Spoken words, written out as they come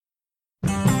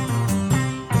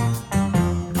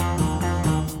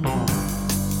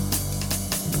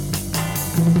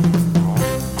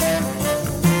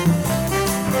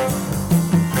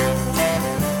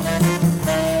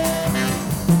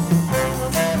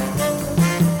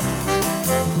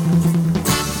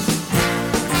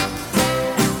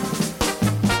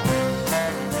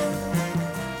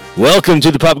Welcome to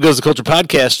the Pop Goes the Culture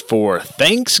podcast for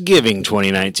Thanksgiving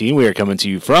 2019. We are coming to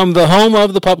you from the home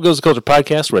of the Pop Goes the Culture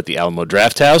podcast. We're at the Alamo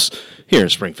Drafthouse here in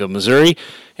Springfield, Missouri.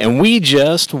 And we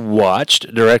just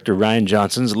watched director Rian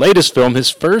Johnson's latest film,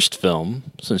 his first film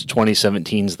since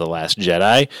 2017's The Last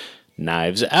Jedi,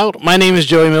 Knives Out. My name is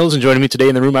Joey Mills, and joining me today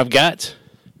in the room I've got...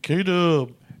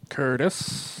 K-Dub.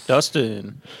 Curtis.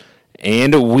 Dustin.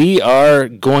 And we are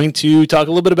going to talk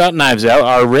a little bit about Knives Out.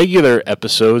 Our regular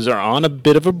episodes are on a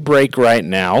bit of a break right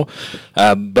now,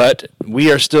 but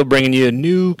we are still bringing you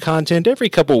new content every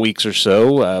couple weeks or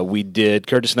so.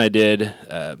 Curtis and I did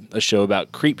a show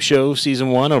about Creepshow Season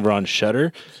 1 over on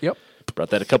Shudder. Yep. Brought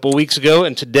that a couple weeks ago,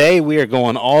 and today we are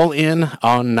going all in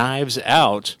on Knives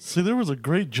Out. See, there was a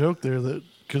great joke there that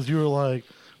because you were like,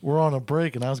 we're on a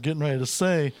break, and I was getting ready to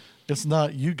say, it's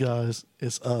not you guys,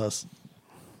 it's us.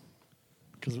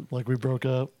 Because, like, we broke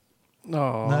up. Oh.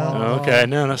 No. Okay,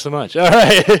 no, not so much. All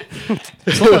right.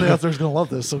 Somebody out there's going to love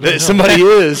this. So Somebody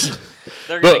is.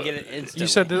 They're going to get it instantly. You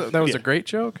said that was a great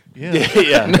joke? Yeah.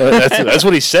 Yeah, that's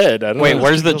what he said. I don't Wait, know.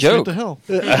 where's the Go straight joke? to hell.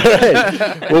 All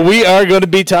right. Well, we are going to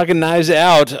be talking Knives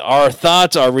Out. Our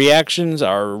thoughts, our reactions,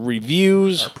 our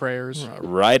reviews, Our prayers.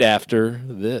 right after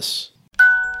this.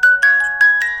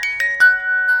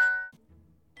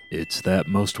 It's that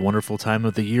most wonderful time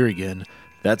of the year again.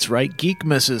 That's right,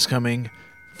 Geekmas is coming.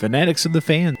 Fanatics of the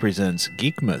Fan presents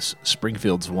Geekmas,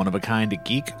 Springfield's one-of-a-kind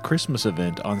geek Christmas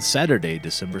event on Saturday,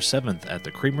 December 7th at the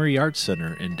Creamery Arts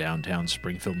Center in downtown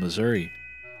Springfield, Missouri.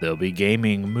 There'll be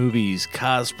gaming, movies,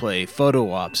 cosplay,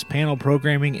 photo ops, panel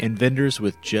programming, and vendors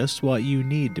with just what you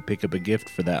need to pick up a gift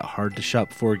for that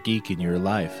hard-to-shop-for geek in your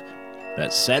life.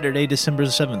 That's Saturday, December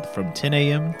 7th from 10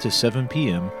 a.m. to 7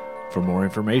 p.m. For more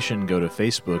information, go to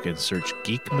Facebook and search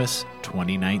Geekmas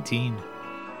 2019.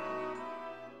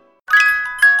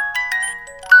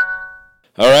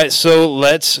 All right, so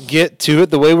let's get to it.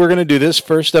 The way we're going to do this,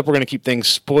 first up, we're going to keep things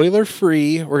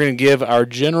spoiler-free. We're going to give our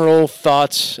general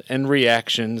thoughts and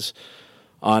reactions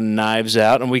on Knives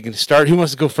Out, and we can start. Who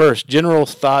wants to go first? General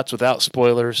thoughts without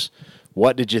spoilers.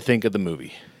 What did you think of the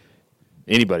movie?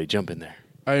 Anybody, jump in there.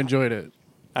 I enjoyed it.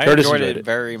 I Curtis enjoyed enjoyed it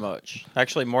very much.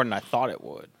 Actually, more than I thought it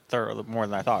would. Thoroughly more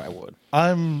than I thought I would.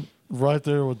 I'm right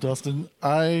there with Dustin.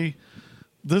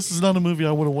 This is not a movie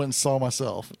I would have went and saw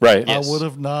myself. Right. I would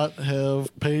have not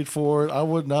have paid for it. I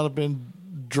would not have been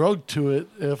drugged to it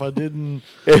if I didn't.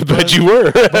 But you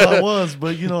were. But I was.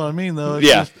 But you know what I mean, though.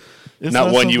 It's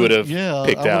Not one you something- would have picked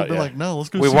I would out, have been yeah. like, no, let's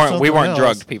go. We see weren't something else.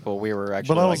 drugged people. We were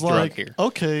actually But I was drunk like, here.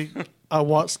 okay. I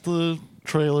watched the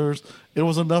trailers. It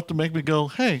was enough to make me go,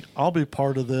 hey, I'll be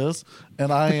part of this,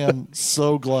 and I am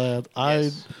so glad.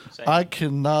 Yes,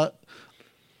 same.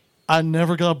 I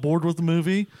never got bored with the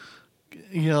movie.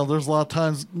 You know, there's a lot of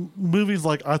times movies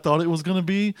like I thought it was going to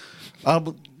be.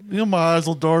 My eyes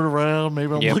will dart around.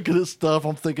 Maybe I'm Yep. looking at stuff.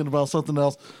 I'm thinking about something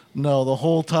else. No, the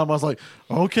whole time I was like,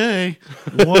 okay,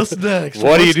 what's next?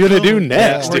 What are you What's going to do coming?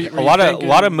 next? Yeah. Were A you lot thinking-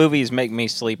 of movies make me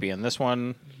sleepy, and this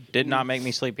one did not make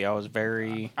me sleepy. I was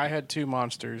very... I had two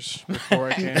monsters before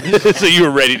I came. So you were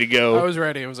ready to I go. was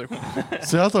ready. I was like,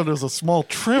 See, I thought there was a small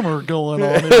tremor going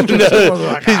on. I was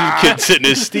like, Kid sitting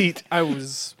in his seat. I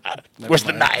was. Where's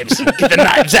the knives? Get the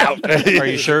knives out. Are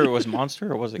you sure it was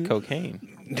Monster or was it cocaine?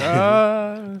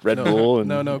 Red Bull and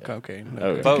No cocaine. No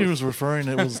Okay. I Both. think he was referring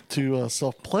it was to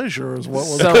self-pleasure is what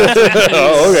was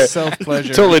Oh, okay.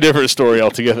 Self-pleasure. Totally different story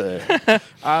altogether.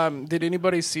 Did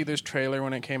anybody see this trailer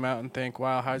when it came out and think,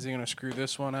 wow, how's he going to screw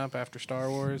this one up after Star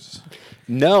Wars?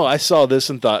 No, I saw this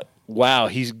and thought, wow,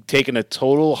 he's taken a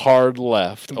total hard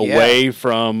left away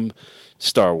from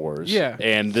Star Wars. Yeah.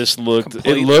 And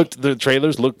the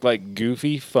trailers looked like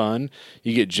goofy fun.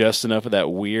 You get just enough of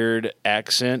that weird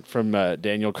accent from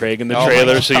Daniel Craig in the Oh my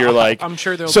trailer, so you're like, I'm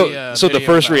sure there'll so, be a so the video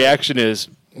first about it. reaction is,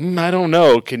 I don't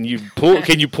know. Can you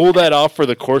pull that off for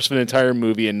the course of an entire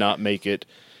movie and not make it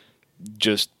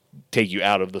just take you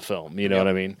out of the film? You know what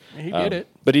I mean? He did it.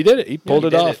 But he did it. He pulled he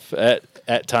it did off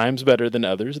at times better than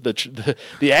others. The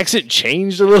accent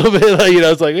changed a little bit. Like,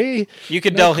 it's like, hey, You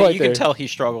could not tell quite you could there. tell he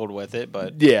struggled with it,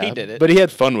 but Yeah, he did it. But he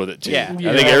had fun with it too. Yeah. I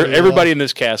Yeah. think Yeah. everybody in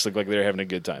this cast looked like they were having a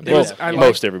good time. There Well, was- I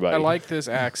most like- everybody. I like this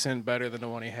accent better than the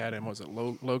one he had in, was it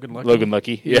Logan Lucky? Logan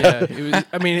Lucky. Yeah. It was.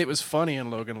 I mean, it was funny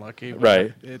in Logan Lucky. But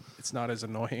Right. It's not as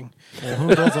annoying. Well,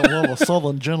 who doesn't love a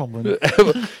Southern gentleman?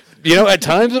 At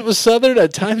times it was Southern.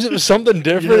 At times it was something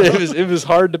different. It was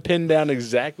hard to pin down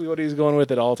exactly what he was going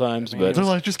with at all times. But They're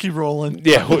like, just keep rolling.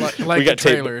 yeah, Like we the got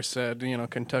tape. trailer said,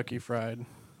 Kentucky Fried,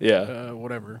 Yeah.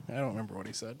 whatever. I don't remember what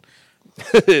he said.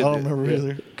 I don't remember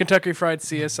either. Kentucky Fried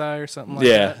CSI or something like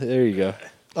Yeah. that. There you go.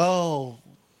 Oh,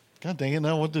 God dang it.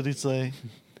 Now, what did he say?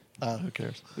 Who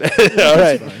cares? All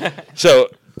right. So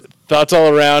thoughts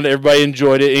all around. Everybody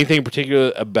enjoyed it. Anything in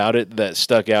particular about it that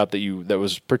stuck out that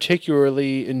was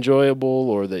particularly enjoyable,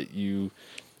 or that you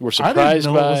were I surprised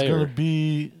didn't know by? it was going or- to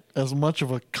be as much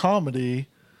of a comedy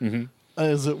Mm-hmm.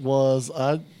 as it was.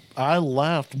 I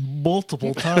laughed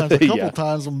multiple times, a couple Yeah.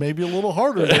 times, and maybe a little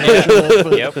harder than I should have,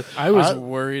 but Yep. I was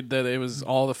worried that it was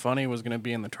all the funny was going to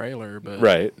be in the trailer, but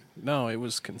Right. no, it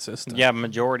was consistent. Yeah,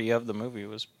 majority of the movie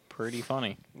was pretty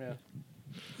funny. Yeah.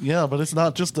 Yeah, but it's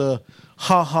not just a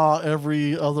ha-ha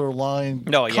every other line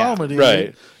No, yeah. comedy.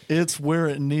 Right. It's where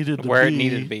it needed to Where be. it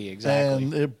needed to be, exactly.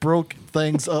 And it broke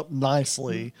things up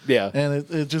nicely. Yeah. And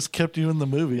it just kept you in the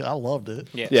movie. I loved it.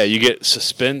 Yeah. Yeah, you get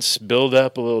suspense, build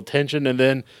up, a little tension, and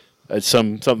then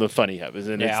something funny happens.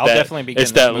 And Yeah, it's I'll that, definitely begin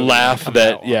It's this that movie laugh when it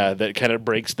comes that out. that kind of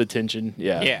breaks the tension.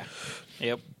 Yeah. Yeah.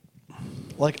 Yep.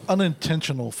 Like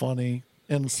unintentional funny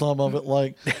in some of it.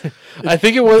 Like, I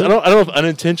think it was. I don't know if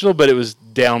unintentional, but it was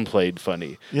downplayed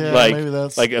funny. Yeah, like maybe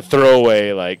that's- like a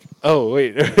throwaway. Like, oh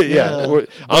wait, yeah. Yeah. Or-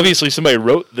 obviously, somebody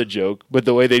wrote the joke, but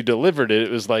the way they delivered it,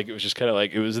 it was just kind of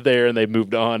like it was there, and they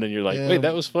moved on, and you're like, Yeah. wait,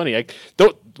 that was funny. I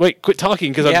don't wait, quit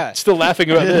talking because Yeah. I'm still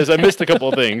laughing about this. I missed a couple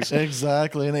of things.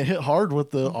 exactly. And it hit hard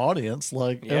with the audience.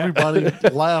 Like, Yeah. everybody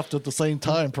laughed at the same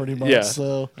time pretty much. Yeah.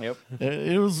 So Yep.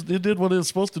 it did what it was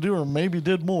supposed to do, or maybe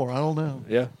did more. I don't know.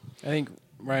 Yeah. I think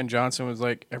Ryan Johnson was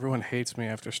like, "Everyone hates me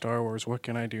after Star Wars. What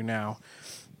can I do now?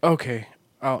 Okay,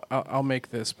 I'll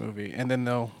make this movie, and then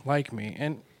they'll like me."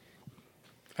 And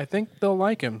I think they'll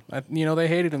like him. They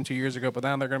hated him 2 years ago, but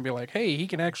now they're going to be like, "Hey, he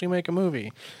can actually make a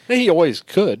movie." He always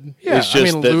could. Yeah, It's I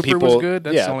just mean, that Looper people, was good.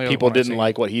 That's the only other people one I've didn't seen.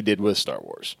 like what he did with Star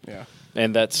Wars. Yeah,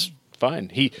 And that's fine.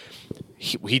 He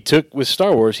took with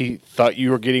Star Wars. He thought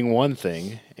you were getting one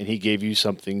thing, and he gave you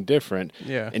something different.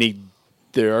 Yeah. And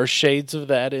there are shades of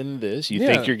that in this. You Yeah.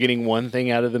 think you're getting one thing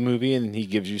out of the movie, and he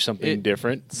gives you something It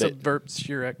different. That subverts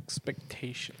your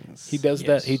expectations. he does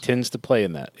Yes. that. He tends to play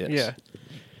in that. Yes.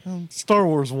 Yeah, Star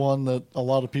Wars one that a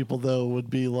lot of people though would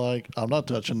be like, I'm not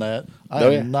touching that. I'm Oh,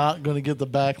 yeah. not going to get the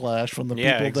backlash from the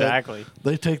Yeah, people exactly. that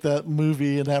they take that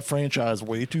movie and that franchise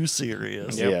way too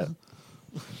serious. Yeah.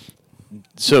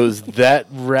 So does that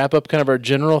wrap up kind of our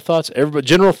general thoughts? Everybody,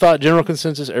 general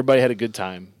consensus. Everybody had a good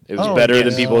time. It was Oh, better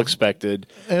than yeah. people expected.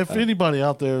 If anybody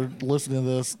out there listening to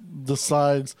this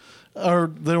decides,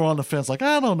 or they were on the fence, like,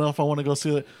 I don't know if I want to go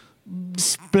see it,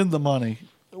 spend the money.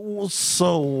 It was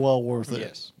so well worth it.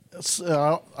 Yes.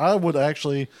 I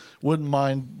wouldn't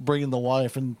mind bringing the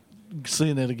wife and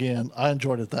seeing it again. I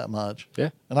enjoyed it that much. Yeah.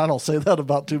 And I don't say that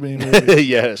about too many movies.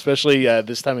 Yeah, especially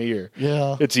this time of year.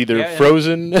 Yeah. It's either Yeah, yeah.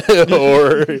 Frozen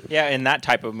or Yeah, and that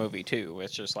type of movie too.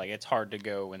 It's just like it's hard to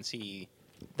go and see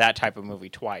that type of movie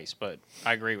twice. But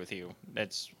I agree with you.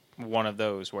 It's one of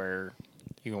those where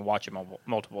you can watch it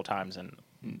multiple times and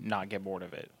not get bored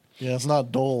of it. Yeah, it's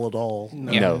not dull at all.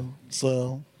 No.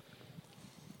 So,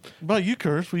 what about you,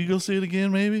 Kurt? Will you go see it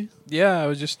again, maybe? yeah. I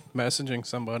was just messaging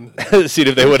someone. see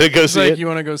if they want to go It's see like, it. you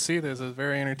want to go see this? It's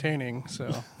very entertaining.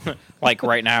 So Like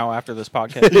right now after this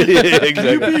podcast. Yeah,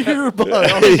 exactly. Be here, but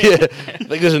Yeah,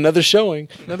 like there's another showing.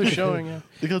 another showing. Yeah.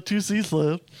 they got 2 seats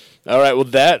left. All right, well,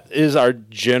 that is our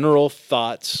general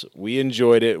thoughts. We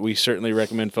enjoyed it. We certainly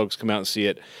recommend folks come out and see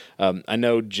it. I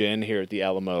know Jen here at the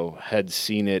Alamo had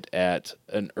seen it at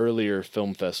an earlier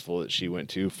film festival that she went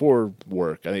to for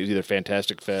work. I think it was either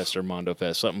Fantastic Fest or Mondo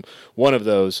Fest, one of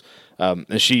those.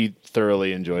 And she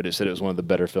thoroughly enjoyed it, said it was one of the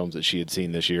better films that she had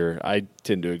seen this year. I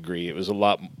tend to agree. It was a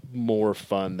lot more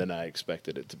fun than I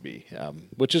expected it to be,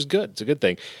 which is good. It's a good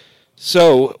thing.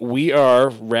 So we are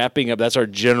wrapping up. That's our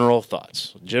general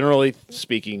thoughts. Generally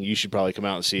speaking, you should probably come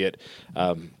out and see it.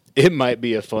 It might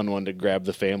be a fun one to grab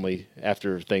the family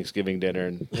after Thanksgiving dinner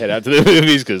and head out to the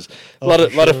movies because a lot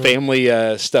of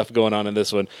family stuff going on in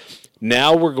this one.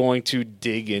 Now we're going to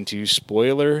dig into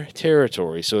spoiler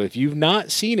territory. So if you've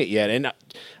not seen it yet, and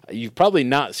you've probably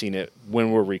not seen it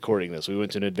when we're recording this, we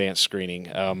went to an advanced screening.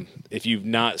 If you've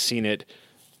not seen it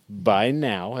by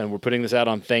now, and we're putting this out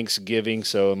on Thanksgiving,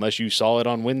 so unless you saw it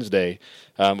on Wednesday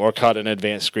or caught an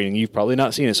advanced screening, you've probably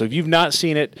not seen it. So if you've not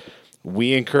seen it,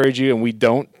 we encourage you, and we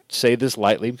don't say this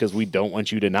lightly because we don't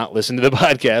want you to not listen to the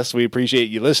podcast. We appreciate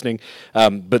you listening,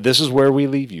 but this is where we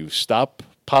leave you. Stop,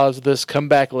 pause this, come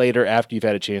back later after you've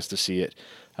had a chance to see it.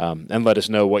 And let us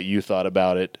know what you thought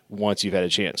about it once you've had a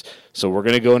chance. So we're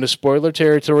going to go into spoiler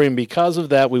territory, and because of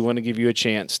that, we want to give you a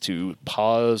chance to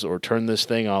pause or turn this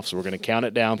thing off. So we're going to count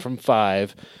it down from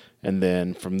 5, and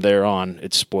then from there on,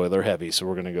 it's spoiler heavy. So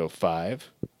we're going to go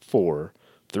 5, 4,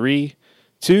 3,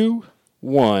 2,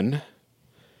 1.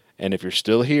 And if you're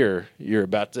still here, you're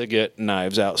about to get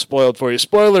Knives Out spoiled for you.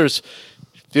 Spoilers!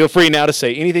 Feel free now to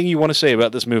say anything you want to say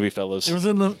about this movie, fellas. It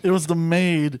was the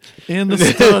maid in the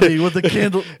study with the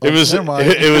candle. It was never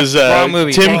mind. Wrong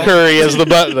movie. Tim Curry as the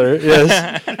butler.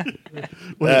 Yes.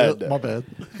 Wait, my bad.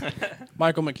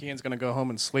 Michael McKean's gonna go home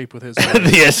and sleep with his.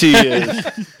 Yes, he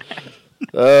is.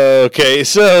 Okay,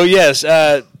 so yes,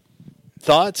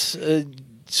 thoughts.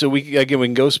 So we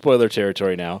can go spoiler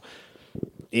territory now.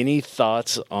 Any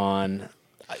thoughts on?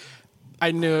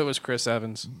 I knew it was Chris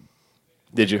Evans.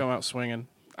 Did you? Come out swinging.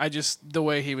 I just the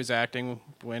way he was acting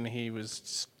when he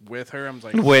was with her. I was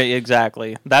like, Wait,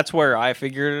 exactly. That's where I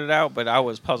figured it out, but I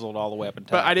was puzzled all the way up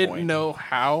until. but that I didn't point. know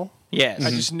how. Yes. I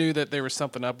just knew that there was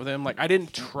something up with him. Like I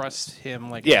didn't trust him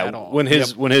like Yeah, at all. when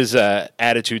his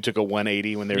attitude took a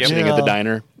 180 when they were Yep. sitting at the Yeah.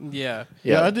 diner. yeah.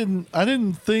 Yeah, I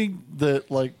didn't think that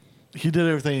like he did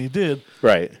everything he did.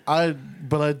 Right.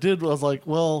 But I did. I was like,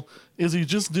 well, is he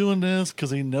just doing this because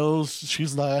he knows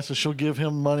she's nice and she'll give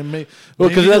him money? Well,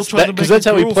 Maybe he'll try to make that's a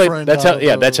how he played. girlfriend That's out how of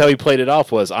yeah. her. That's how he played it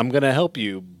off. Was I'm gonna help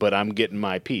you, but I'm getting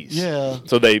my piece. Yeah.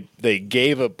 So they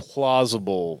gave a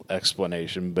plausible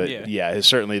explanation, but Yeah.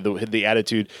 certainly the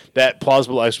attitude, that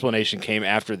plausible explanation came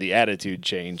after the attitude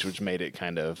change, which made it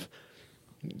kind of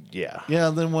yeah. Yeah,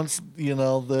 and then once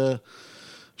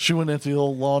she went into the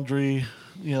old laundry,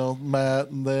 mat,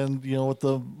 and then with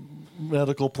the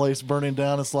medical place burning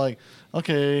down, it's like,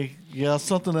 okay, yeah,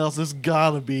 something else. It's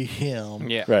got to be him.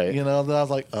 Yeah. Right. Then I was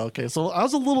like, okay. So I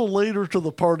was a little later to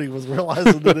the party with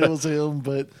realizing that it was him,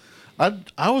 but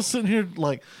I was sitting here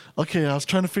like, okay, I was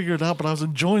trying to figure it out, but I was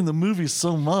enjoying the movie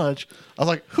so much. I was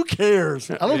like, who cares?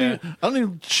 I don't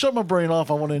even shut my brain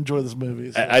off. I want to enjoy this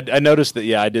movie. So. I noticed that.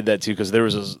 Yeah, I did that too because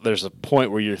there's a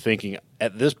point where you're thinking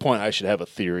at this point I should have a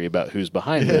theory about who's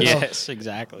behind this. Yes,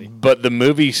 exactly. But the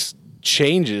movie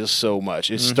changes so much.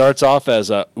 It starts off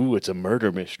as it's a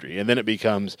murder mystery, and then it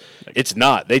becomes it's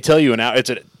not. They tell you it's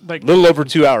a Like- little over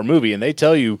 2 hour movie, and they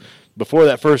tell you before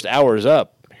that first hour is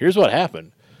up, here's what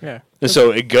happened. Yeah. And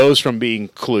so it goes from being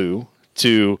Clue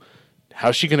to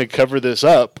how's she going to cover this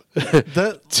up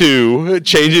That to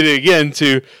changing it again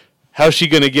to how's she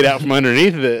going to get out from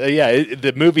underneath it.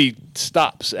 The movie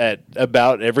stops at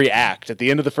about every act. At the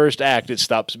end of the first act, it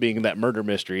stops being that murder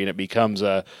mystery and it becomes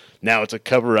now it's a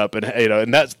cover up,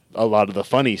 and that's a lot of the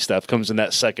funny stuff comes in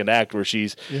that second act where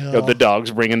she's the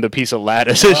dog's bringing the piece of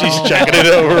lattice and she's checking it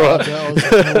over. that was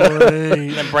great.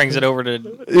 And then brings it over to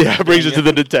Brings it to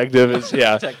the detective.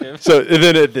 Detective. So and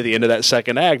then at the end of that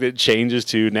second act, it changes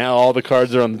to now all the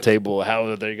cards are on the table. How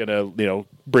are they going to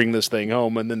bring this thing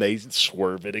home? And then they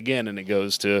swerve it again, and it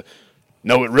goes to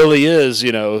no, it really is.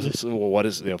 What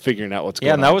is figuring out what's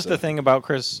going on. Yeah, and that was so. the thing about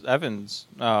Chris Evans'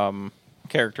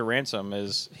 character Ransom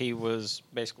is he was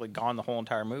basically gone the whole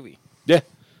entire movie. Yeah.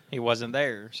 He wasn't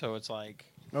there, so it's like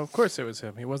Well, of course it was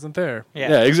him. He wasn't there.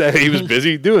 Yeah, exactly. He was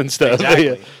busy doing stuff.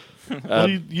 Exactly. Well,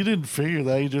 you didn't figure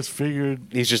that. You just figured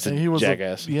He's just a he was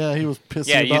jackass. he was pissy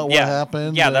Yeah, about what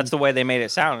happened. Yeah, and- that's the way they made it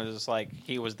sound. It's like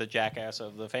he was the jackass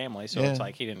of the family, so it's Yeah.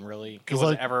 like he didn't really he 'Cause,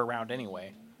 wasn't like- ever around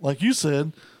anyway. like you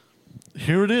said.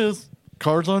 Here it is,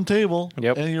 cards on table,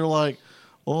 Yep. and you're like,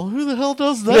 well, who the hell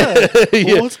does that?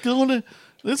 Well, what's going on?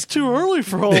 It's too early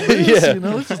for all this.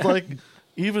 Yeah. It's just like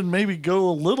even maybe go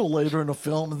a little later in the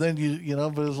film, and then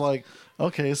but it's like,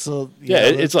 okay, so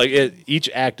It's like each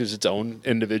act is its own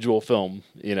individual film.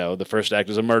 The first act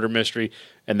is a murder mystery,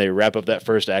 and they wrap up that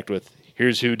first act with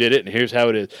here's who did it and here's how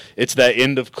it is. It's that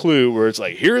end of Clue where it's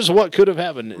like here's what could have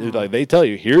happened. It's like they tell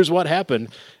you here's what happened,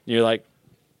 and you're like,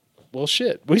 well,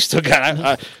 shit, we still got.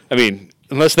 I mean,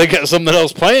 unless they got something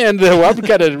else planned, then I'm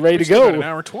kind of ready to Still got go. an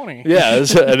hour 20. Yeah,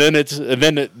 and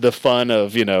then the fun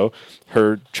of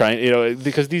her trying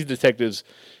because these detectives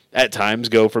at times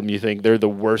go from you think they're the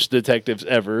worst detectives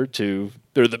ever to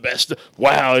they're the best.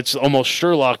 Wow, it's almost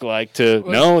Sherlock like to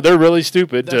no, they're really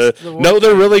stupid to That's the one no,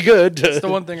 they're really good. That's the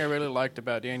one thing I really liked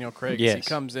about Daniel Craig. Is He Yes.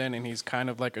 comes in and he's kind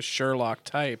of like a Sherlock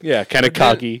type. Yeah, kind of But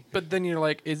then- cocky. But then you're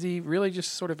like, is he really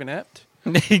just sort of inept?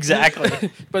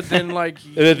 Exactly. But then like,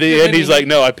 And at the end, he's like,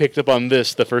 "No, I picked up on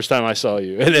this the first time I saw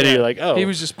you." And then you're like, "Oh, he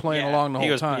was just playing along the he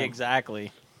whole was, time.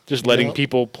 Exactly. just letting Yep.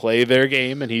 people play their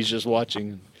game, and he's just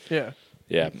watching." Yeah.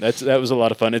 Yeah, that was a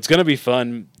lot of fun. It's going to be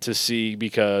fun to see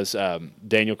because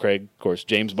Daniel Craig, of course,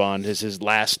 James Bond is his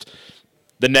last.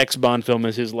 The next Bond film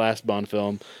is his last Bond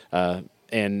film,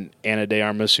 and Ana de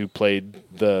Armas, who played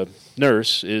the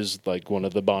nurse, is like one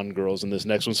of the Bond girls in this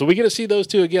next one. So we get to see those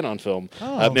two again on film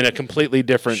in a completely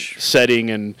different setting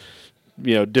and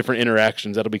different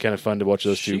interactions. That'll be kind of fun to watch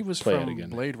those She two was play out from again.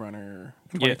 Blade Runner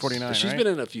Yes. 2049. She's right? been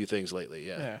in a few things lately.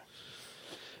 Yeah.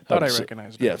 Thought I So-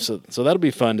 recognized him. Yeah, so that'll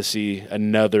be fun to see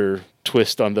another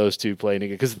twist on those two playing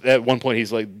again. Because at one point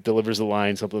he's like delivers the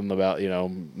line something about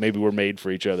maybe we're made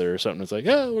for each other or something. It's like,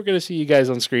 oh, we're gonna see you guys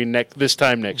on screen this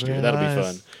time next year. Very That'll be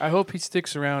nice. fun. I hope he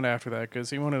sticks around after that because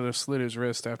he wanted to slit his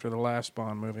wrist after the last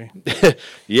Bond movie.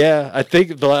 Yeah, I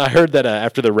think I heard that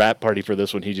after the rap party for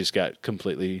this one, he just got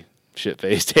completely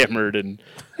shit-faced, hammered, and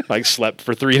like slept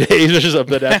for 3 days or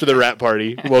something after the rap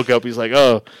party. Woke up, he's like,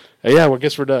 oh, yeah, well, I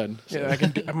guess we're done. So, Yeah,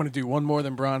 I'm going to do one more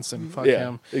than Bronson. Fuck yeah,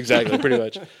 him. exactly, pretty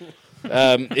much.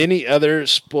 Any other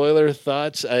spoiler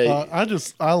thoughts? I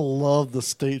love the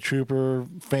State Trooper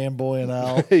fanboying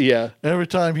out. Yeah, Every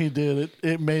time he did it,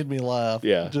 it made me laugh.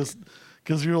 Yeah. Just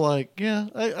because you're like, yeah,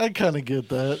 I kind of get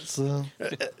that. So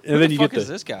and Who then the you fuck get is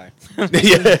this guy?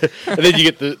 yeah, and then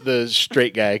you get the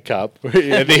straight guy cop, and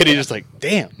then he's just like,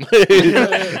 damn,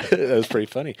 that was pretty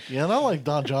funny. yeah, and I like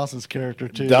Don Johnson's character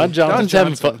too. Don Johnson's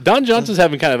having Johnson. fun. Don Johnson's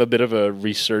having kind of a bit of a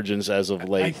resurgence as of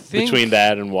late I think- between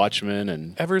that and Watchmen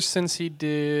and Ever since he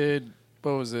did,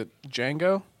 what was it,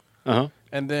 Django? uh-huh.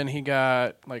 And then he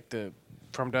got like the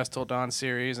From Dusk Till Dawn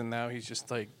series, and now he's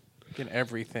just like in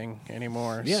everything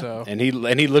anymore. Yeah, So and he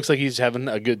looks like he's having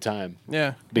a good time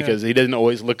yeah, because he didn't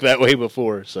always look that way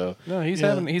before. So no, he's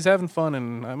Yeah. he's having fun,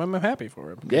 and I'm happy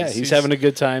for him. yeah, he's having a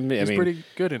good time. I He's mean, pretty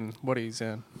good in what he's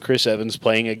in. Chris Evans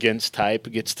playing against type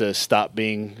gets to stop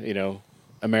being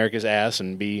America's ass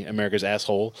and be America's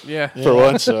asshole Yeah, for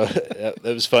once. So it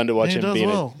was fun to watch And he him does being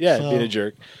well, being a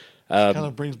jerk. kind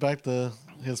of brings back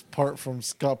his part from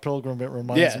Scott Pilgrim. It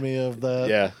reminds Yeah. me of that.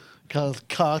 Yeah. Kind of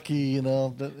cocky,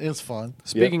 that it's fun.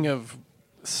 Speaking of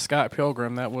Scott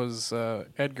Pilgrim, that was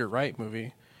Edgar Wright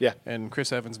movie. Yeah. And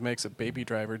Chris Evans makes a Baby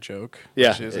Driver joke.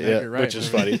 Yeah, which is an yeah, Edgar Wright which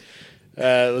is movie. funny.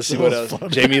 Let's see That what was else.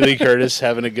 funny. Jamie Lee Curtis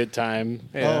having a good time.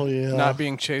 Yeah. Oh, yeah. Not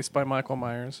being chased by Michael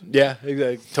Myers. Yeah,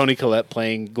 exactly. Tony Collette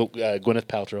playing Gwyneth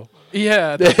Paltrow.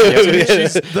 Yeah.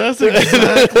 That's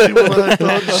exactly what I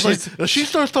thought. I was like, if she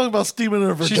starts talking about steaming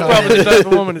her She's vagina. probably the type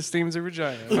of woman that steams her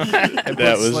vagina. And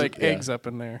That puts was like yeah. eggs up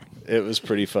in there. It was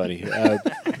pretty funny.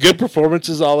 Good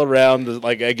performances all around.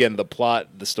 Again, the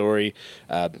plot, the story,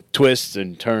 twists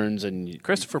and turns, and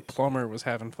Christopher Plummer was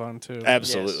having fun too.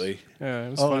 absolutely. Yeah,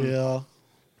 it was Oh fun yeah,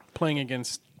 playing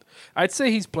against. I'd say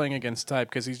he's playing against type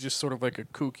because he's just sort of like a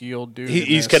kooky old dude.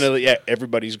 He's kind of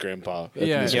everybody's grandpa.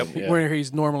 yeah, This one, where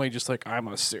he's normally just like I'm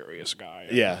a serious guy.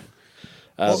 yeah.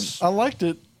 well, I liked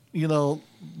it.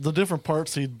 The different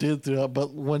parts he did throughout.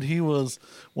 But when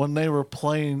they were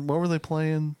playing, what were they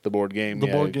playing? The board game. The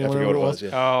board game, I forget whatever what it it was.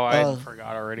 was. Yeah. Oh, I Uh,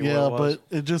 forgot already Yeah, what it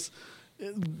was.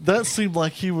 but that seemed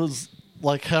like he was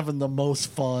like having the most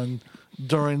fun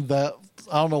during that.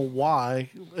 I don't know why,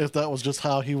 if that was just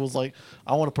how he was like,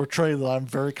 I want to portray that I'm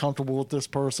very comfortable with this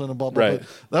person and blah, blah, Right. blah.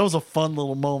 That was a fun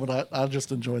little moment. I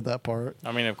just enjoyed that part.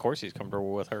 I mean, of course he's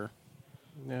comfortable with her.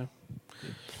 Yeah.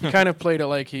 He kind of played it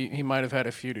like he might have had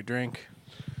a few to drink.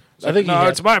 I think he no, had-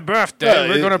 it's my birthday.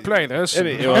 We're it- gonna play this. I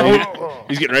mean,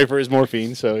 he's getting ready for his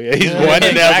morphine, so yeah, he's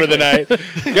winding down for the night.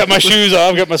 Got my shoes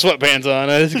off, got my sweatpants on.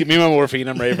 I just get me my morphine.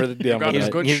 I'm ready for the got his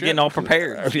night. good He's shit. getting all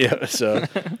prepared. Yeah, so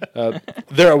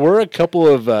there were a couple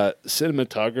of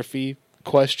cinematography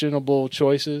questionable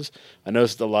choices. I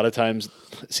noticed a lot of times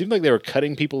it seemed like they were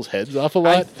cutting people's heads off a I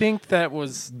lot think that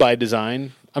was by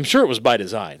design. I'm sure it was by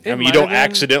design. It I mean, you might don't have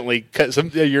been. accidentally cut some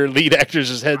your lead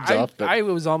actors' heads off. But I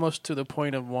was almost to the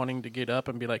point of wanting to get up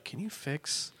and be like, "Can you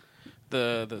fix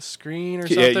the screen or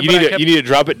yeah, something?" you But I need to kept- you need to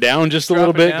drop it down just a Drop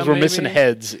little it bit down, because we're missing maybe.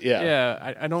 heads. Yeah.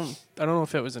 Yeah, I don't know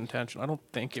if it was intentional. I don't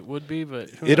think it would be, but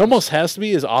who It knows? almost has to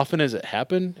be as often as it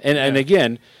happened. And Yeah.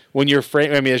 again, when you're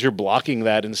as you're blocking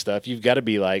that and stuff, you've got to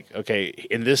be like, okay,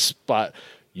 in this spot,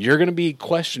 you're going to be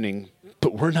questioning,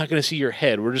 but we're not going to see your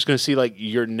head. We're just going to see like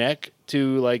your neck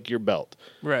to like your belt,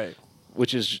 right.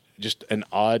 which is just an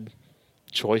odd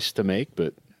choice to make,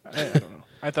 but I don't know.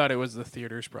 I thought it was the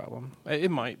theater's problem. It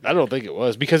might. Be. I don't think it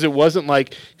was because it wasn't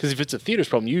like because if it's a theater's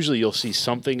problem, usually you'll see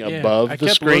something Yeah, above I the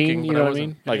kept screen. looking, You but know I what I wasn't-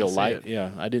 mean? I Like a didn't see light. it.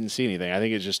 Yeah, I didn't see anything. I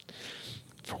think it's just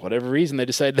for whatever reason they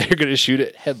decided they're going to shoot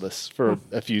it headless for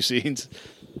a few scenes.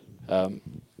 I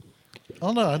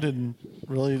don't know. It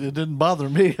didn't bother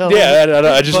me. Yeah,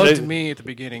 I It just bugged me at the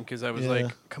beginning because I was Yeah.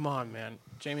 like, "Come on, man!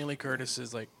 Jamie Lee Curtis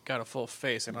is like got a full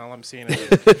face, and all I'm seeing is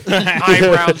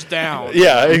eyebrows down."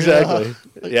 Yeah, exactly.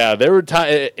 Yeah, there were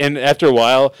times, and after a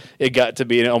while, it got to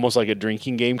be almost like a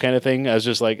drinking game kind of thing. I was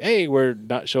just like, "Hey, we're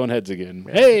not showing heads again.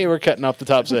 Hey, we're cutting off the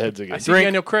tops of the heads again." I see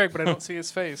Daniel Craig, but I don't see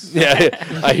his face. Yeah,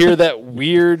 I hear that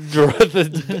weird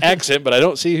accent, but I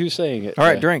don't see who's saying it. All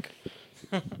right, Yeah. drink.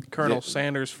 Colonel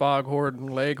Sanders, Foghorn,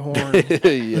 Leghorn.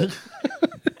 Yeah.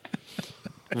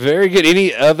 Very good.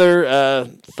 Any other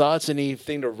thoughts?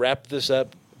 Anything to wrap this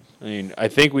up? I mean, I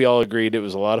think we all agreed it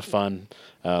was a lot of fun.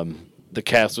 The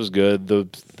cast was good. The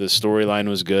storyline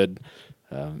was good.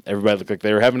 Everybody looked like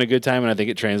they were having a good time, and I think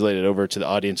it translated over to the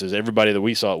audiences. Everybody that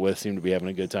we saw it with seemed to be having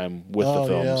a good time with the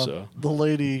film. Yeah. So The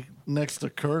lady next to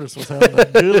Curtis was having a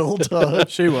good old time.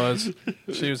 She was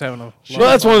having a lot well,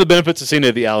 that's one of the benefits of seeing it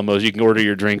at the Alamos. You can order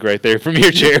your drink right there from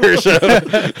your chair, so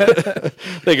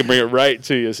they can bring it right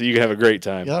to you, so you can have a great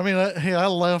time. Yeah, I mean, I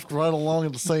left right along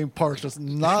in the same park, just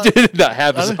not Not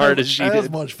half I as didn't hard have as she as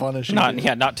did. much fun as she Not did.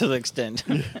 yeah, not to the extent.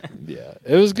 Yeah,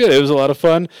 it was good. It was a lot of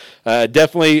fun.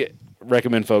 Definitely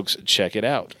recommend folks check it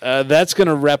out. That's going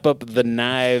to wrap up the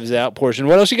Knives Out portion.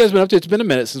 What else you guys been up to? It's been a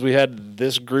minute since we had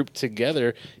this group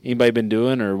together. Anybody been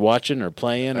doing or watching or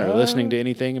playing or listening to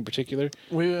anything in particular?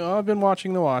 I've been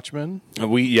watching The Watchmen.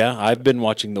 I've been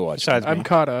watching The Watchmen. Besides I'm me.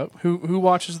 caught up. Who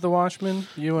watches The Watchmen?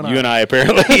 You and I. You and I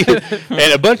apparently,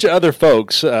 and a bunch of other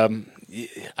folks.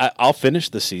 I'll finish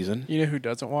the season. You know who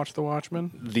doesn't watch The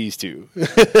Watchmen? These two.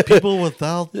 People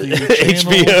without the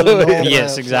HBO, channels and all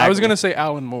Yes, that. exactly. I was gonna say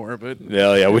Alan Moore, but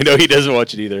Yeah, we know he doesn't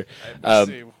watch it either. see,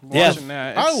 yeah. watching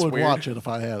that, I it's would weird. watch it if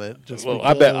I had it. Just Well,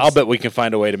 because I'll bet we can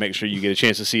find a way to make sure you get a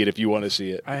chance to see it if you want to see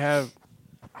it. I have.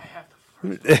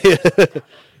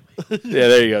 Yeah,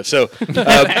 there you go. So,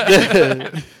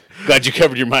 glad you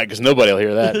covered your mic because nobody will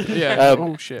hear that. Yeah.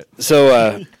 Oh shit.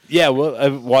 So,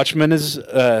 Watchmen is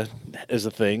a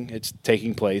thing. It's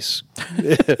taking place.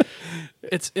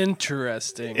 It's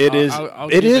interesting. It is. I'll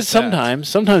It give is that. sometimes.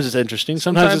 Sometimes it's interesting.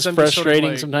 Sometimes Sometimes it's I'm just sort of frustrating.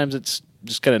 like- Sometimes it's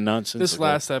just kind of nonsense. This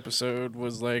Like, last episode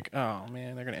was like, oh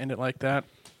man, they're gonna end it like that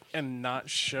and not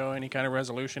show any kind of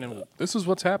resolution. And this is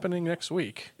what's happening next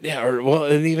week. yeah,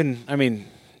 and even I mean,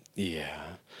 yeah.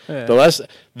 Yeah. The last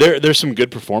there's some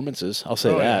good performances. I'll say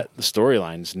Oh, that. yeah. The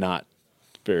storyline's not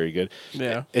very good.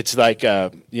 Yeah. It's like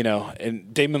and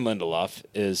Damon Lindelof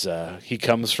is he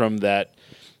comes from that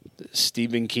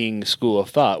Stephen King school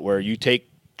of thought where you take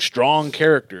strong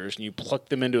characters and you pluck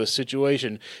them into a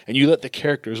situation and you let the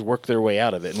characters work their way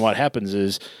out of it. And what happens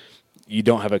is you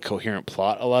don't have a coherent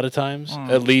plot a lot of times,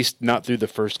 at least not through the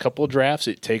first couple of drafts.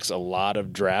 It takes a lot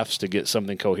of drafts to get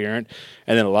something coherent.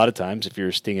 And then a lot of times, if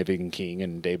you're Stephen King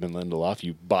and Damon Lindelof,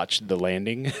 you botched the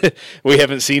landing. We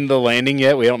haven't seen the landing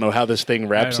yet. We don't know how this thing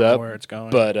wraps don't know up. where it's going.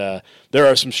 But there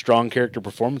are some strong character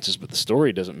performances, but the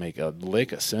story doesn't make a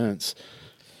lick of sense.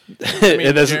 I mean,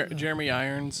 It doesn't- Jeremy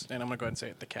Irons, and I'm gonna go ahead and say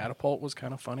it. The catapult was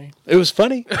kind of funny. It was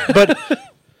funny, but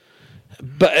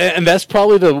and that's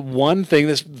probably the one thing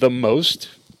that's the most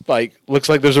like looks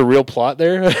like there's a real plot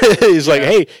there. He's like,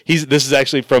 hey, this is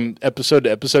actually from episode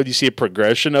to episode. You see a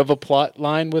progression of a plot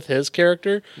line with his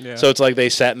character. Yeah. So it's like they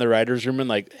sat in the writers' room and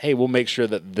like, hey, we'll make sure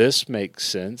that this makes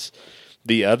sense.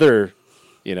 The other,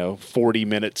 40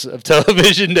 minutes of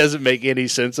television doesn't make any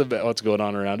sense about what's going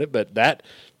on around it, but that,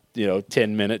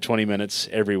 10 minute, 20 minutes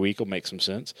every week will make some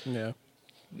sense. Yeah.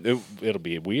 It'll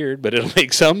be weird, but it'll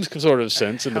make some sort of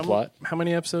sense in the plot. How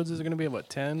many episodes is it going to be? What,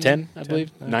 10? 10, I believe.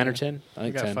 9 or Okay. 10. I We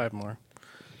think got 10. 5 more.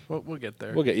 We'll get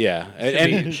there. We'll get, yeah.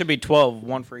 It should be 12,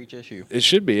 one for each issue. It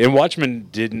should be. And Watchmen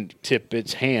didn't tip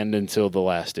its hand until the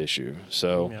last issue.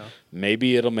 So Yeah.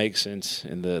 maybe it'll make sense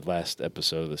in the last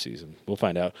episode of the season. We'll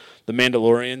find out. The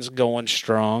Mandalorian's going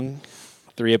strong.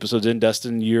 3 episodes in.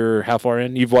 Dustin, you're how far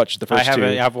in? You've watched the first I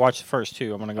haven't. 2. I've watched the first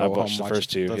 2. I'm gonna go I've home watched the watch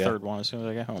first 2, the yeah. third one as soon as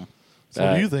I get home. So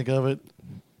what do you think of it?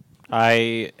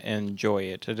 I enjoy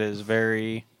it. It's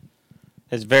very,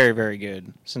 very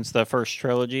good. Since the first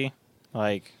trilogy,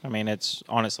 it's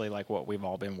honestly like what we've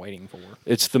all been waiting for.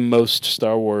 It's the most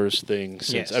Star Wars thing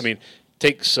since. Yes. I mean,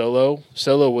 take Solo.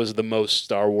 Solo was the most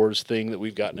Star Wars thing that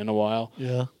we've gotten in a while.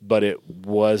 Yeah. But it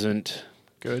wasn't.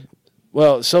 Good.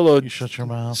 Well, Solo You shut your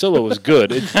mouth. Solo was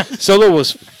good. Solo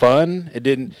was fun. It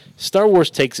didn't. Star Wars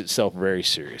takes itself very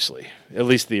seriously. At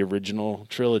least the original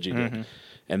trilogy did.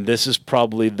 And this is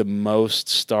probably the most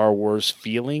Star Wars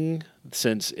feeling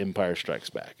since Empire Strikes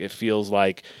Back. It feels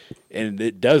like, and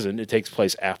it doesn't. It takes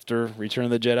place after Return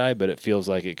of the Jedi, but it feels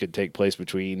like it could take place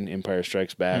between Empire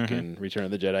Strikes Back and Return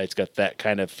of the Jedi. It's got that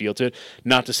kind of feel to it.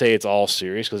 Not to say it's all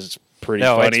serious because it's pretty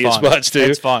funny in spots too.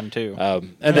 It's fun too.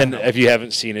 And then if you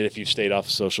haven't seen it, if you've stayed off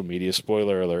of social media,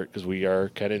 spoiler alert, because we are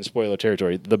kind of in spoiler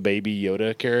territory, the Baby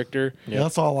Yoda character Yeah,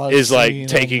 that's all I've is like seen.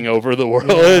 taking over the world,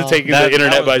 Yeah. taking the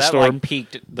internet by that, storm. Like,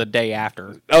 peaked the day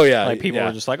after. Oh yeah, Like people yeah.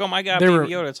 were just like, "Oh my god, They Baby were-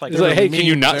 Yoda!" It's like, It's like, hey, can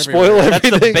you memes not everywhere. spoil that's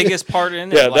everything? the biggest part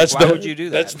in it. Yeah, like, that's why the, would you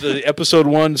do that? That's the episode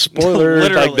 1 spoiler.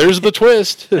 like, Literally. there's the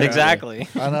twist. exactly.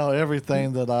 I know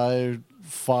everything that I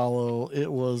follow.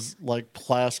 It was like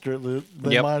plastered.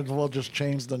 They Yep. might as well just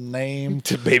change the name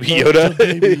To Baby to Yoda.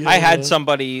 Baby I had Yoda.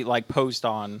 somebody like post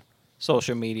on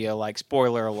social media like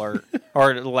spoiler alert,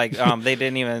 or like they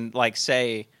didn't even like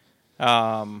say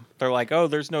They're like, "Oh,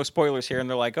 there's no spoilers here," and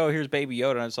they're like, "Oh, here's Baby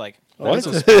Yoda," and it's like, What? That's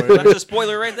a spoiler. "That's a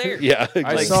spoiler right there." Yeah, I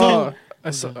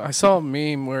exactly. saw a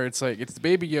meme where it's like it's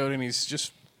Baby Yoda and he's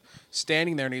just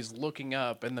standing there and he's looking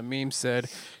up, and the meme said,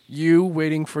 "You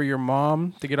waiting for your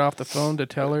mom to get off the phone to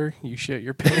tell her you shit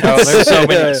your pants." Oh,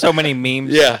 there's so many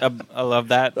memes. Yeah. I love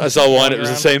that. I saw one. It was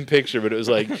the Around. same picture, but it was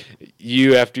like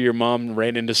you after your mom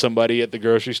ran into somebody at the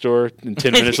grocery store, and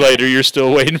 10 minutes later you're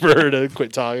still waiting for her to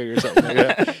quit talking or something like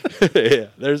that. Yeah,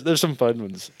 there's some fun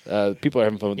ones. People are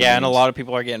having fun with the Yeah, and a memes. lot of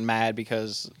people are getting mad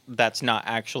because that's not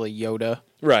actually Yoda.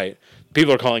 Right.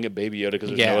 People are calling it Baby Yoda because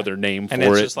there's no other name for and it.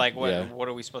 it's just like, what Yeah. what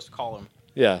are we supposed to call him?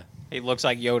 Yeah. He looks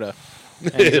like Yoda,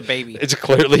 and he's a baby. It's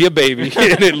clearly a baby,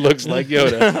 and it looks like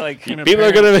Yoda. like, People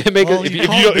are gonna make Well, it you if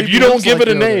call you don't, it if baby you don't looks give like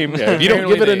it a Yoda. name. Yeah, if you don't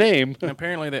give it a name.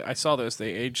 Apparently, I saw this.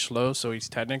 They age slow, so he's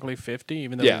technically 50,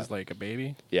 even though Yeah. he's like a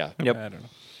baby. Yeah. Yep. I don't know.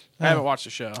 I haven't watched the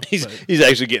show. He's but he's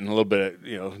actually getting a little bit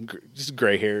of just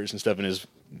gray hairs and stuff in his.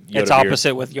 Yoda it's beard.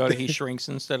 opposite with Yoda. He shrinks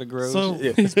instead of grows. So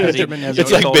he's Benjamin as It's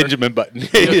he like gets older. Benjamin Button.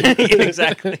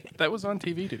 exactly. That was on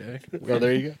TV today. Well,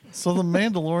 there you go. so the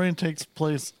Mandalorian takes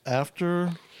place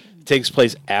after. Takes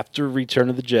place after Return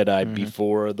of the Jedi,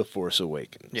 before The Force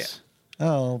Awakens. Yeah.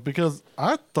 Oh, because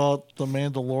I thought the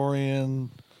Mandalorian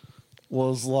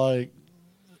was like.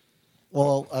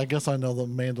 Well, I guess I know the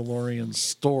Mandalorian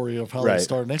story of how Right. they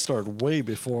started. They started way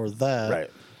before that. Right.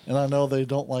 And I know they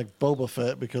don't like Boba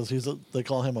Fett because they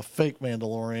call him a fake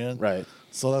Mandalorian. Right.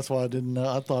 So that's why I didn't know.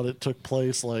 I thought it took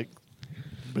place like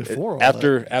before all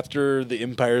that. After the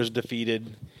Empire's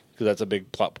defeated, because that's a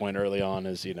big plot point early on.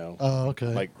 Is Oh, okay.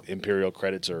 like Imperial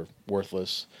credits are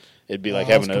worthless. It'd be Oh, like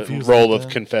I was having a confused roll about of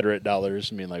that. Confederate dollars.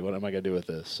 I mean, like, what am I gonna do with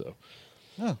this? So.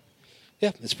 Oh.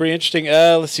 Yeah, it's pretty interesting.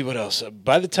 Let's see what else.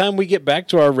 By the time we get back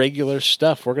to our regular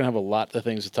stuff, we're going to have a lot of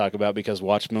things to talk about because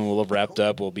Watchmen will have wrapped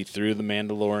up. We'll be through The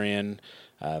Mandalorian.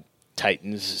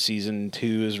 Titans Season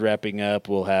 2 is wrapping up.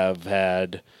 We'll have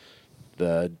had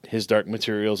His Dark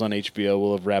Materials on HBO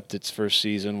will have wrapped its first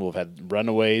season. We'll have had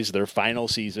Runaways, their final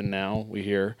season now, we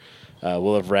hear.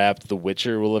 We'll have wrapped. The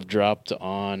Witcher will have dropped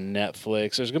on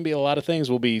Netflix. There's going to be a lot of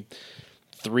things. We'll be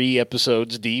 3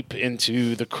 episodes deep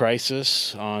into The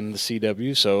Crisis on the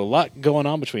CW. So a lot going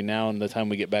on between now and the time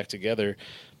we get back together.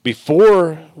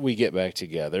 Before we get back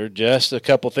together, just a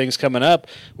couple things coming up.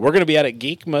 We're going to be out at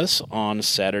Geekmas on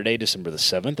Saturday, December the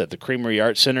 7th at the Creamery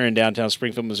Arts Center in downtown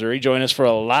Springfield, Missouri. Join us for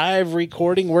a live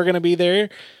recording. We're going to be there.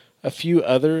 A few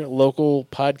other local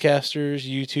podcasters,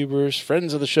 YouTubers,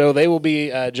 friends of the show, they will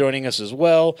be joining us as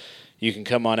well. You can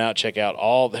come on out, check out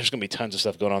there's going to be tons of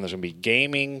stuff going on. There's going to be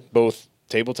gaming, both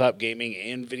tabletop gaming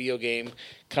and video game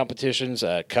competitions,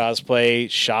 cosplay,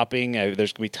 shopping. There's going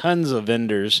to be tons of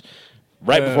vendors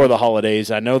right before the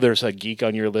holidays. I know there's a geek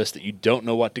on your list that you don't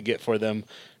know what to get for them.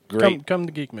 Great. Come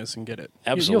to Geekmas and get it.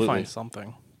 Absolutely. You'll find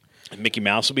something. Mickey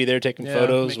Mouse will be there taking Yeah,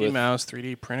 photos. Mickey Mouse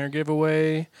 3D printer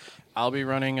giveaway. I'll be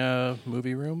running a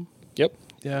movie room. Yep.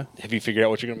 Yeah. Have you figured out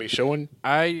what you're going to be showing?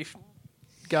 I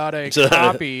got a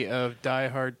copy of Die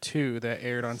Hard 2 that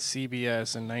aired on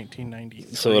CBS in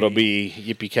 1993. So it'll be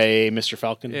Yippee-Ki-Yay, Mr.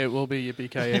 Falcon? It will be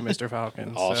Yippee-Ki-Yay, Mr.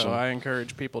 Falcon. Awesome. So I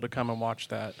encourage people to come and watch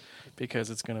that because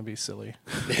it's going to be silly.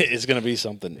 It's going to be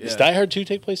something. Does Yeah. Die Hard 2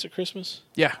 take place at Christmas?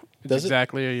 Yeah. It's Does it?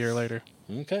 exactly a year later.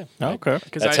 Okay. Okay.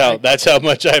 Because That's how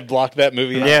much I blocked that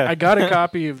movie out. Yeah. I got a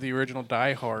copy of the original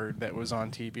Die Hard that was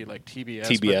on TV, like TBS. but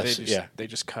TBS, they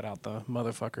just cut out the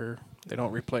motherfucker. They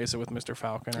don't replace it with Mr.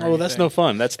 Falcon. Or Oh, well, that's anything. no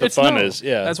fun. That's the It's fun no. is,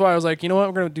 yeah. That's why I was like, you know what?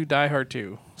 We're gonna do Die Hard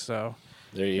 2. So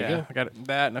there you yeah, go. I got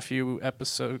that and a few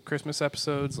Christmas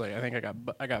episodes. Like I think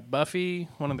I got Buffy,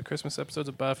 one of the Christmas episodes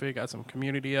of Buffy. Got some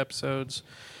Community episodes.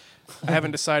 I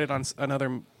haven't decided on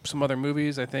some other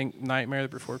movies. I think Nightmare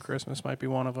Before Christmas might be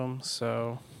one of them.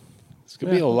 So It's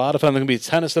going to be a lot of fun. There's going to be a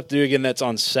ton of stuff to do. Again, that's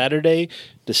on Saturday,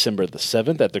 December the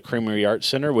 7th at the Creamery Arts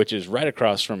Center, which is right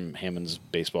across from Hammond's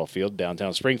baseball field,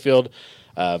 downtown Springfield.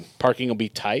 Parking will be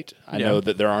tight. I Yeah. know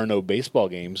that there are no baseball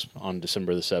games on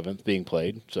December the 7th being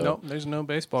played. So, nope, there's no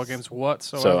baseball games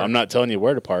whatsoever. so I'm not telling you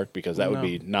where to park because that would No.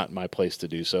 be not my place to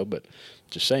do so, but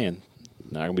just saying.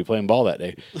 Not going to be playing ball that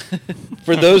day.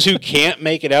 For those who can't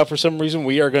make it out for some reason,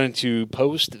 we are going to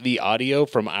post the audio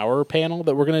from our panel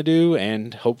that we're going to do,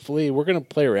 and hopefully we're going to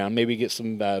play around, maybe get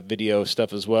some video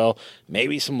stuff as well,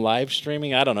 maybe some live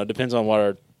streaming. I don't know. Depends on what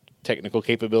our technical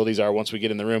capabilities are once we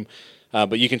get in the room.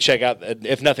 But you can check out,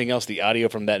 if nothing else, the audio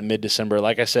from that mid-December.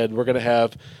 Like I said, we're going to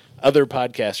have other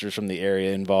podcasters from the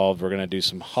area involved. We're going to do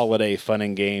some holiday fun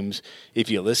and games. If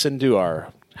you listen to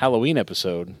our Halloween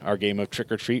episode, our game of Trick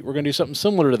or Treat, we're going to do something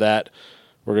similar to that.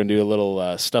 We're going to do a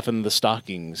little stuff in the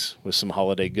stockings with some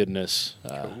holiday goodness.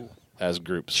 as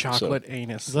groups. So- Chocolate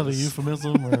anus. Is that a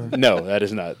euphemism? Or? No, that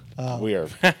is not. We are.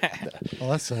 Oh,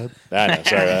 that's sad. I know,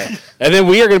 sorry. And then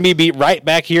we are going to be right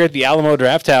back here at the Alamo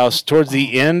Draft House towards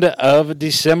the end of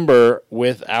December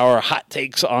with our hot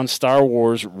takes on Star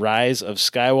Wars Rise of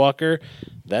Skywalker.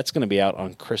 That's going to be out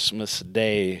on Christmas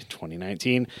Day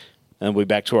 2019. And we'll be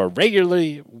back to our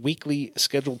regularly weekly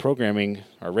scheduled programming,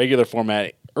 our regular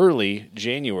format, early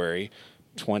January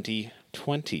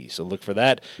 2020. So look for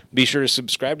that. Be sure to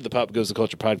subscribe to the Pop Goes the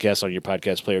Culture podcast on your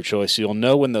podcast player of choice so you'll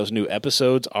know when those new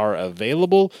episodes are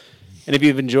available. And if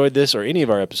you've enjoyed this or any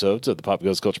of our episodes of the Pop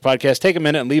Goes the Culture podcast, take a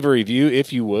minute and leave a review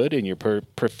if you would in your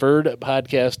preferred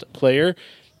podcast player.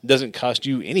 It doesn't cost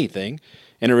you anything.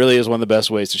 And it really is one of the best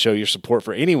ways to show your support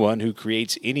for anyone who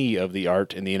creates any of the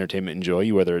art and the entertainment you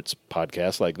enjoy, whether it's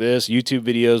podcasts like this, YouTube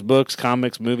videos, books,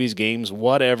 comics, movies, games,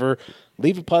 whatever.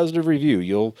 Leave a positive review.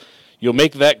 You'll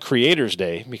make that Creator's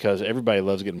Day because everybody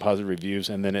loves getting positive reviews,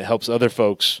 and then it helps other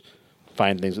folks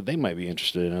find things that they might be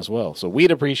interested in as well. So we'd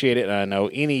appreciate it, and I know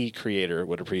any creator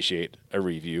would appreciate a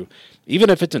review. Even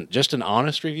if it's just an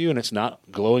honest review and it's not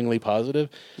glowingly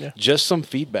positive, just some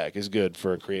feedback is good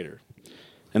for a creator.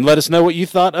 And let us know what you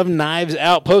thought of Knives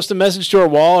Out. Post a message to our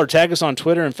wall or tag us on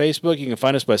Twitter and Facebook. You can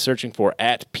find us by searching for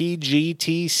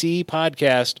 @PGTC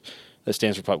Podcast. That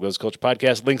stands for Pop Goes the Culture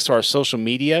Podcast. Links to our social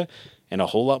media and a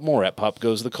whole lot more at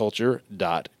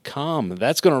popgoestheculture.com.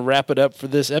 That's going to wrap it up for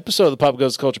this episode of the Pop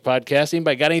Goes the Culture Podcast.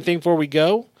 Anybody got anything before we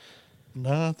go?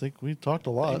 No, I think we talked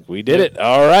a lot. We did it.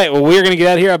 All right. Well, we're going to get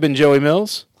out of here. I've been Joey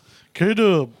Mills.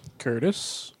 K-Dub.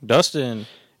 Curtis. Dustin.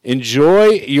 Enjoy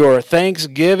your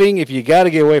Thanksgiving. If you got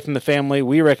to get away from the family,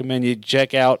 we recommend you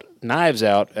check out Knives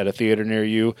Out at a theater near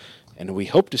you. And we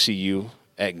hope to see you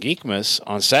at Geekmas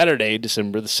on Saturday,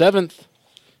 December the 7th.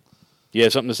 You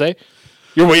have something to say?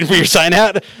 You're waiting for your sign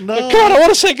out? No. Come on, I want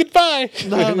to say goodbye.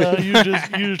 No,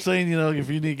 you're saying, if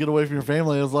you need to get away from your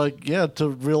family, it's like, to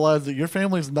realize that your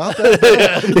family's not that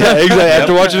bad. Yeah, exactly.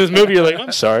 After watching this movie, you're like,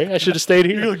 I'm sorry. I should have stayed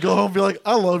You're here. going to go home and be like,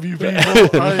 I love you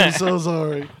people. I am so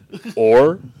sorry.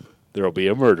 Or there will be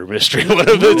a murder mystery. One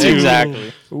of the two.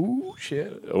 Exactly. Ooh,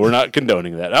 shit. We're not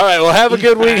condoning that. All right. Well, have a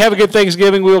good week. Have a good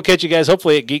Thanksgiving. We will catch you guys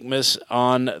hopefully at Geekmas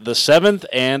on the 7th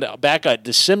and back at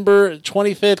December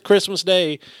 25th, Christmas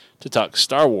Day, to talk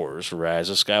Star Wars Rise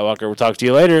of Skywalker. We'll talk to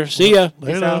you later. See ya.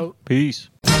 Later. Peace.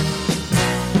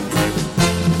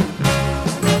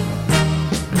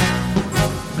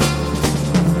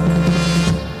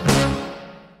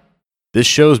 This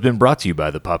show has been brought to you by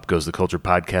the Pop Goes the Culture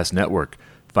Podcast Network.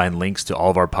 Find links to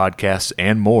all of our podcasts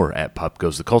and more at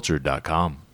popgoestheculture.com.